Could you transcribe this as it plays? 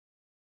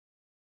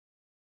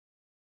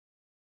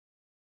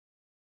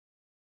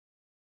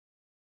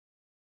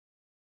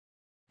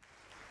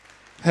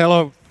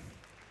Hello,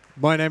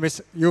 my name is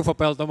Jufo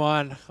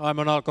Peltomaa and I'm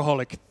an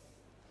alcoholic.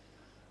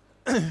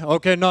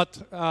 Okay, not,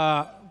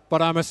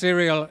 but I'm a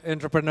serial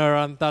entrepreneur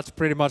and that's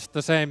pretty much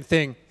the same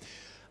thing.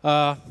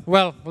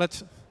 Well,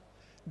 let's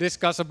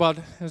discuss about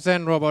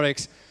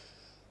ZenRobotics.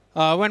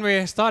 When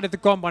we started the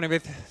company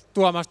with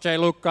Tuomas J.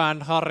 Lukka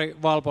and Harri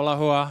Valpola,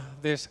 who are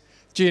these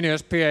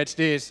genius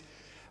PhDs,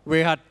 we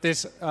had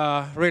this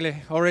really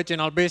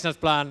original business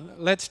plan.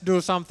 Let's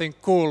do something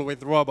cool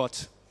with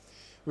robots.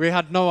 We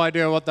had no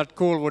idea what that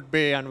cool would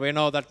be, and we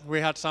know that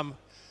we had some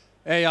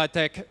AI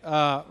tech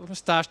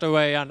stashed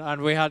away,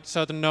 and we had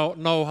certain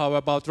know-how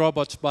about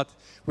robots, but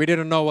we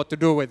didn't know what to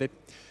do with it.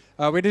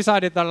 We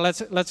decided that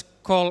let's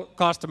call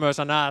customers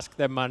and ask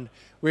them, and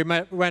we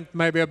went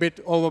maybe a bit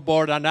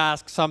overboard and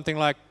asked something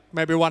like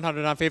maybe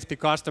 150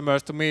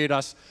 customers to meet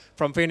us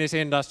from Finnish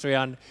industry,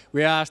 and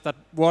we asked that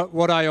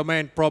what are your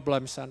main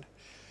problems. And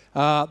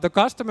the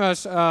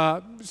customers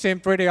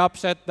seemed pretty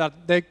upset that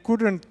they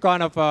couldn't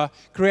kind of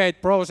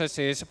create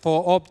processes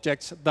for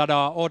objects that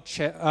are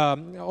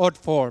odd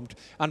formed.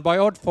 And by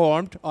odd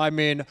formed, I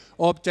mean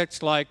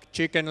objects like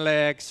chicken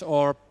legs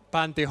or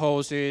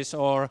pantyhoses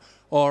or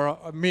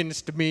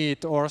minced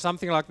meat or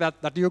something like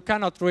that, that you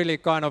cannot really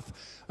kind of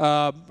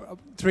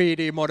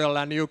 3D model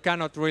and you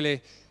cannot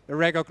really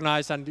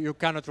recognize and you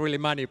cannot really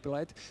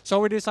manipulate.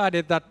 So we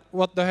decided that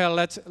what the hell,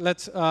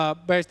 let's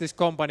base this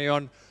company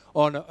on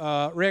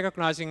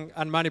recognizing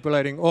and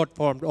manipulating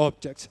odd-formed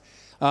objects.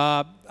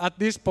 At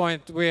this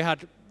point, we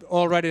had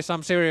already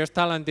some serious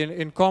talent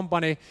in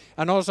company,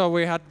 and also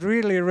we had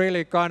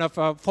really kind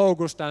of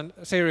focused and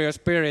serious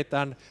spirit.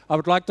 And I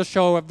would like to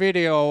show a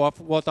video of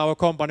what our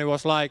company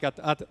was like at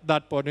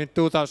that point in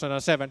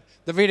 2007.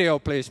 The video,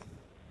 please.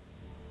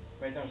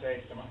 Meitä on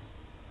 7.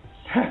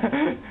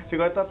 Se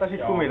koittaa ottaa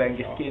sit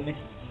kumilenkistä kiinni.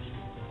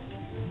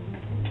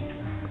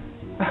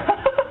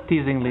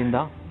 Teasing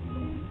Linda.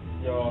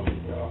 Joo.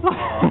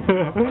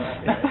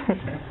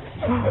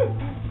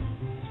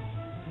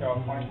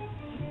 Joo, fine.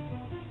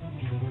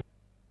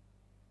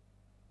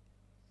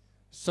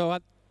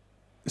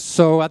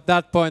 So at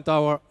that point,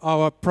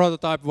 our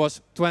prototype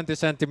was 20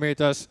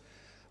 centimeters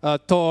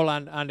tall,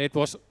 and it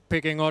was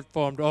picking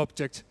odd-formed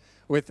objects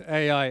with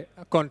AI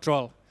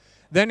control.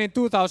 Then in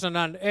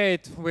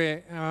 2008,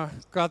 we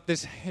got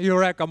this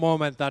eureka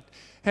moment that,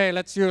 hey,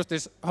 let's use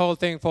this whole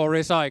thing for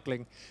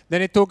recycling.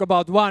 Then it took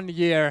about 1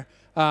 year,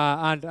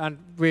 and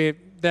we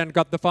then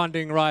got the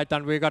funding right,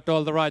 and we got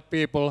all the right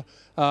people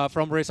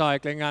from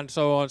recycling and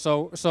so on.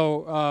 So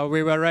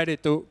we were ready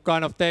to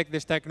kind of take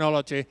this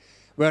technology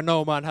where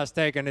no man has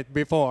taken it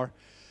before.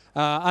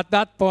 At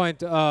that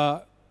point,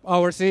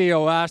 our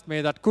CEO asked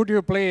me that, could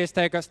you please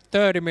take a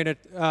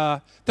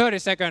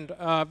 30-second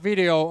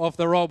video of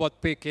the robot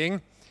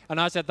picking? And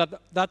I said that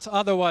that's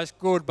otherwise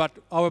good, but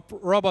our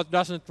robot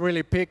doesn't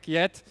really pick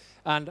yet,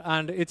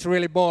 and it's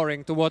really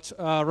boring to watch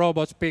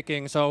robots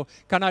picking, so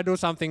can I do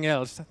something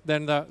else?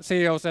 Then the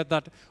CEO said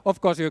that,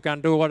 of course you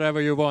can do whatever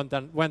you want,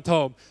 and went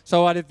home.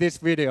 So I did this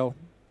video.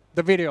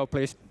 The video,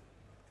 please.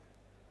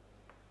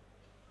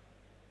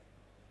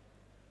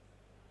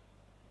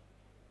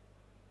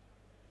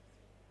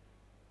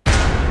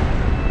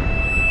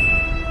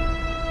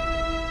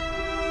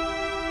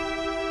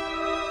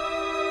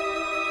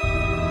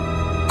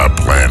 A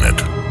planet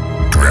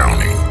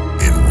drowning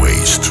in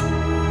waste.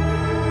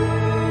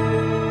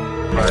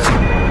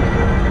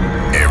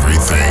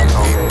 Everything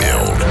we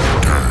build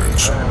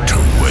turns to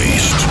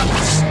waste.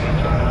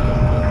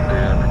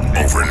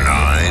 Over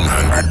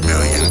 900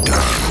 million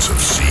tons of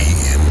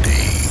CMD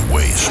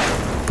waste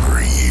per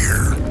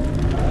year.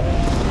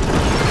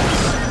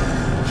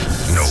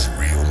 No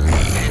real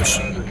means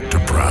to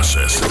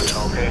process it.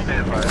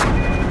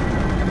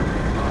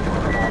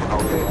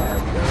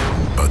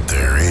 But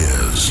there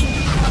is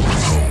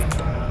hope.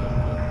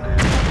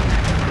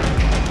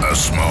 A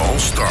small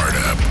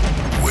startup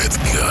with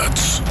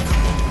guts,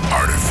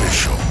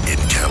 artificial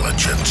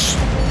intelligence,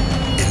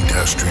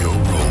 industrial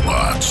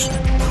robots,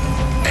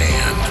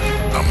 and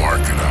a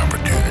market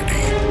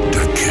opportunity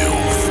to kill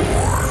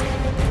for.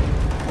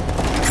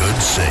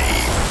 Could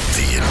save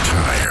the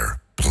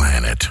entire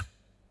planet.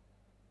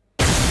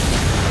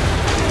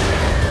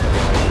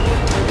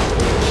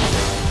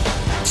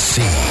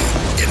 See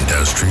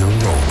industrial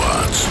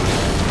robots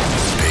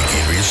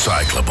picking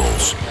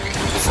recyclables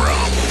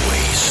from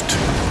waste.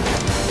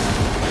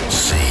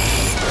 See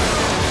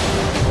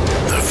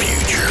the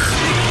future.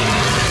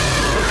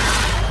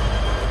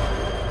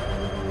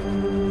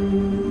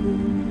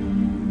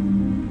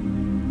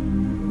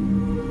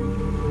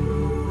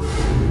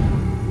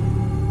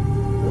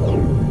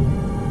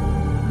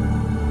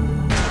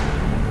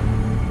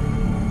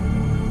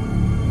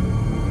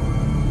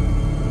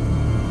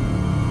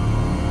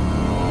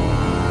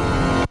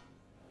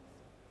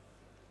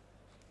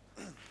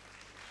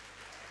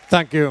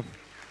 Thank you.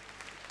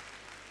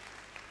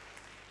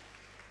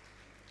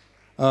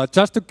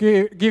 Just to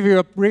give you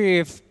a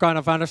brief kind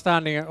of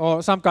understanding,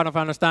 or some kind of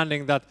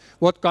understanding that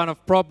what kind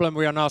of problem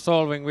we are now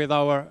solving with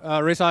our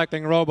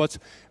recycling robots,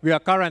 we are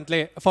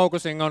currently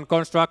focusing on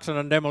construction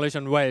and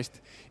demolition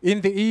waste.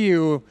 In the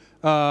EU,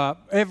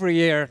 every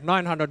year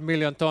 900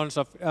 million tons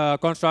of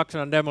construction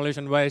and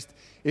demolition waste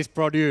is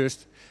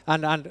produced,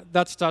 and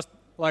that's just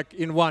like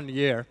in 1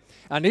 year.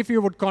 And if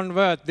you would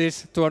convert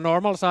this to a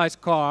normal size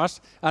cars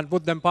and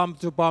put them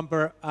bumper to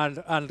bumper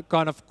and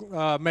kind of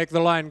make the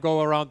line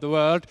go around the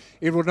world,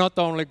 it would not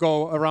only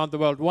go around the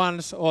world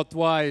once or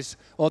twice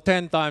or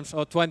 10 times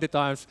or 20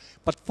 times,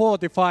 but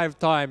 45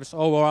 times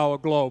over our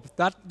globe.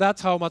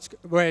 That's how much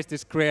waste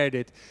is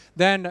created.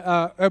 Then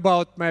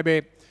about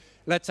maybe,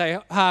 let's say,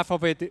 half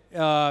of it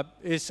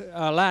is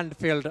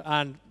landfilled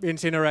and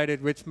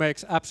incinerated, which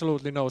makes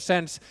absolutely no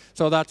sense.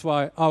 So that's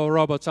why our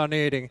robots are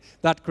needing.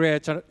 That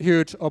creates a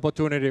huge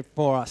opportunity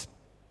for us.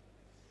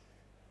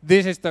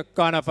 This is the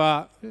kind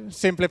of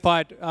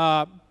simplified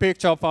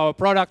picture of our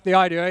product. The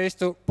idea is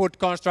to put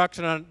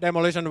construction and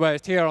demolition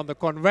waste here on the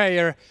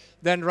conveyor,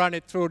 then run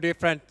it through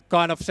different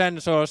kind of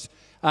sensors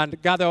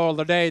and gather all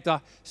the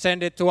data,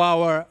 send it to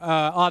our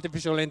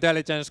artificial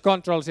intelligence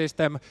control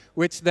system,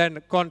 which then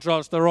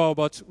controls the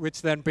robots,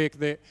 which then pick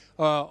the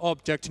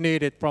objects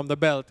needed from the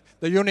belt.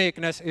 The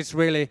uniqueness is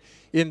really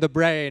in the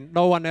brain.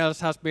 No one else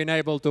has been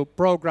able to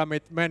program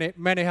it.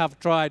 Many have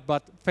tried,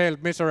 but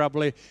failed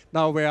miserably.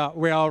 Now we are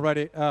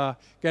already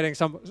getting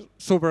some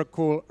super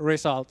cool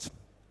results.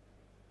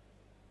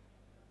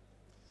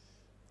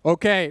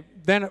 Okay,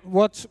 then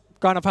what's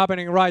kind of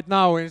happening right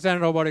now in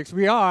ZenRobotics?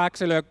 We are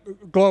actually a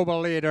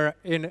global leader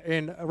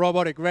in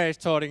robotic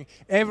waste sorting.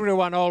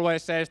 Everyone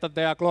always says that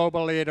they are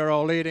global leader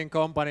or leading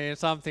company in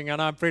something,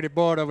 and I'm pretty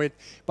bored of it.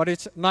 But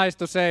it's nice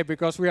to say,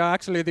 because we are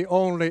actually the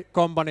only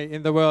company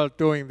in the world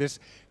doing this,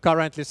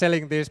 currently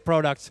selling these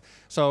products.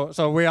 So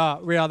we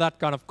are that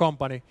kind of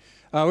company.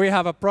 We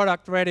have a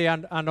product ready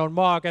and on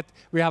market.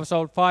 We have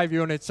sold 5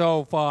 units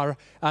so far,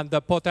 and the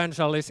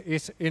potential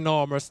is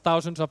enormous.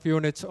 Thousands of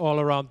units all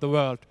around the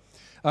world.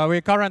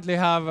 We currently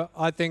have,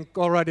 I think,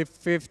 already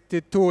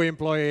 52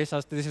 employees,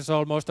 as this is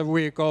almost a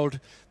week old,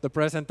 the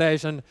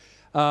presentation.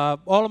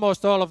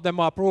 Almost all of them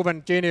are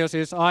proven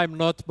geniuses. I'm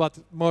not, but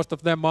most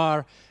of them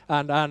are.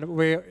 And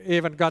we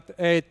even got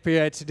 8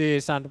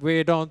 PhDs, and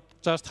we don't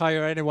just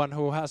hire anyone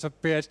who has a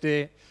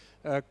PhD.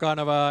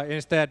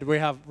 Instead, we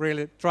have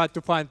really tried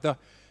to find the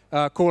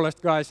coolest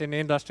guys in the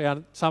industry,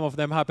 and some of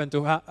them happen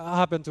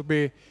to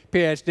be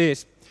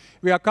PhDs.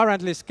 We are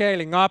currently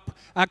scaling up.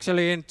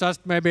 Actually, in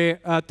just maybe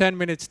 10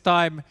 minutes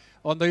time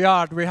on the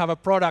yard, we have a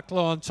product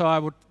launch. So I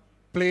would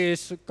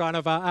please kind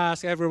of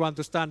ask everyone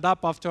to stand up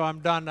after I'm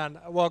done and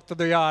walk to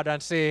the yard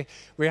and see.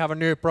 We have a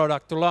new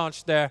product to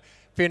launch there.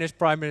 Finnish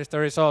Prime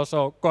Minister is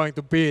also going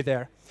to be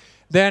there.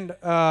 Then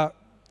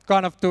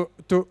kind of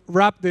to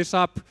wrap this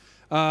up,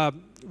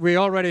 we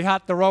already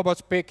had the robots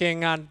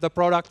picking, and the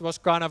product was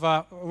kind of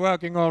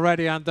working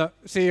already, and the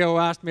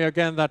CEO asked me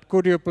again that,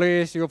 could you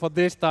please, for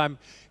this time,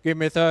 give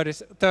me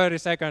 30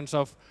 seconds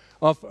of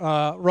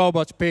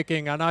robots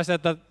picking, and I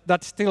said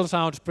that still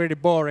sounds pretty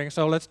boring,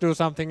 so let's do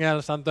something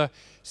else, and the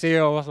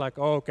CEO was like,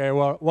 okay,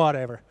 well,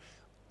 whatever.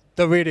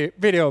 The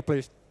video,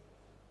 please.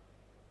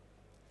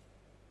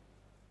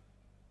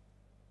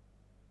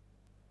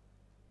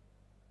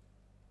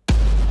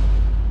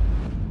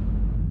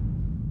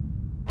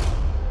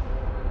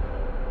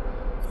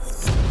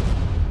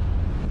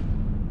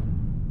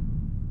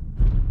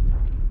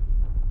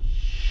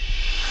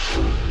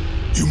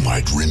 You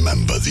might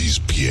remember these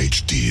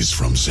PhDs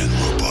from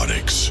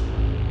ZenRobotics.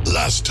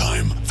 Last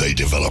time, they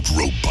developed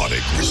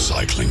robotic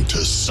recycling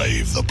to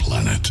save the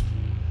planet.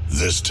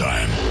 This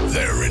time,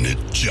 they're in it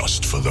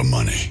just for the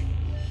money.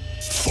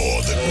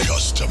 For the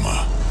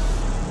customer.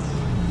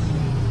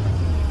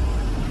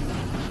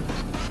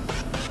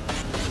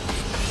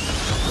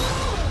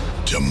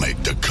 To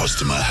make the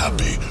customer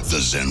happy, the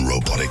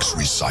ZenRobotics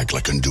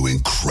recycler can do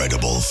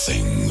incredible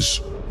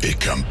things. It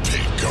can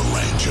pick a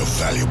range of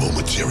valuable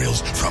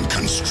materials from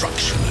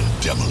construction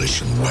and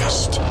demolition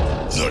waste.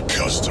 The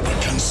customer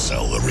can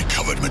sell the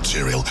recovered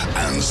material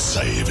and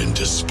save in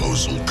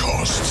disposal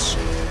costs.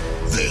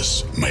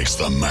 This makes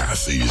the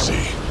math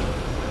easy.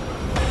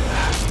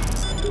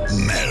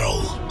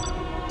 Metal.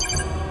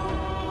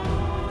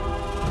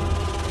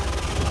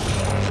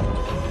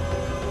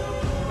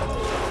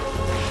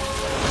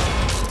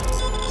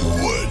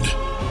 Wood.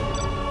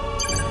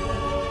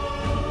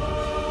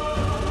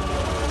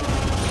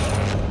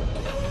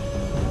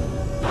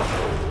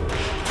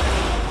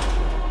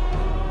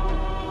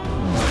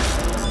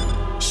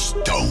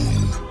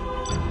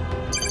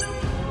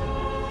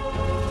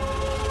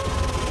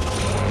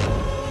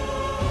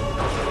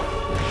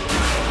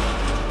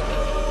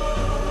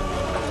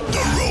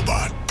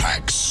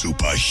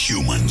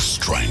 Superhuman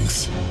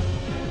strength.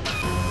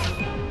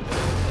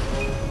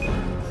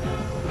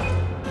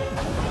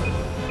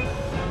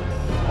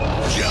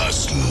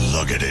 Just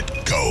look at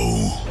it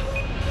go.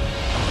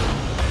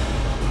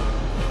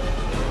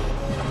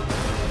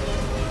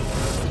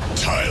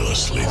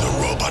 Tirelessly, the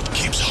robot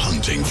keeps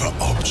hunting for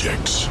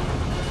objects.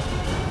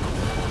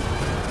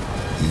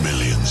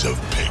 Millions of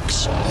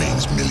picks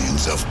means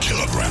millions of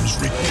kilograms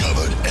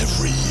recovered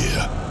every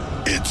year.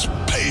 It's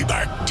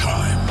payback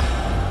time.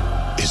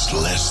 It's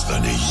less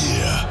than a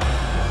year.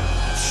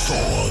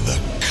 For the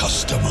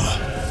customer,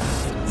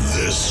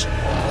 this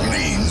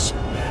means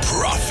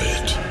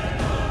profit.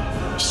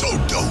 So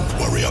don't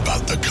worry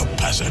about the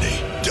capacity.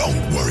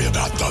 Don't worry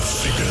about the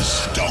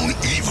figures. Don't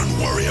even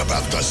worry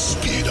about the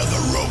speed of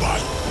the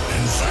robot.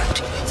 In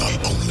fact, the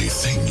only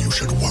thing you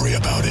should worry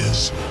about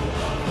is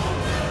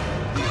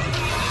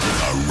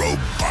the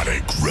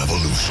robotic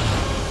revolution.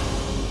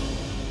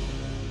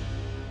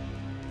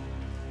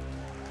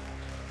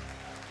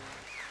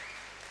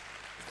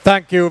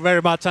 Thank you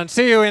very much, and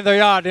see you in the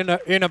yard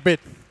in a bit.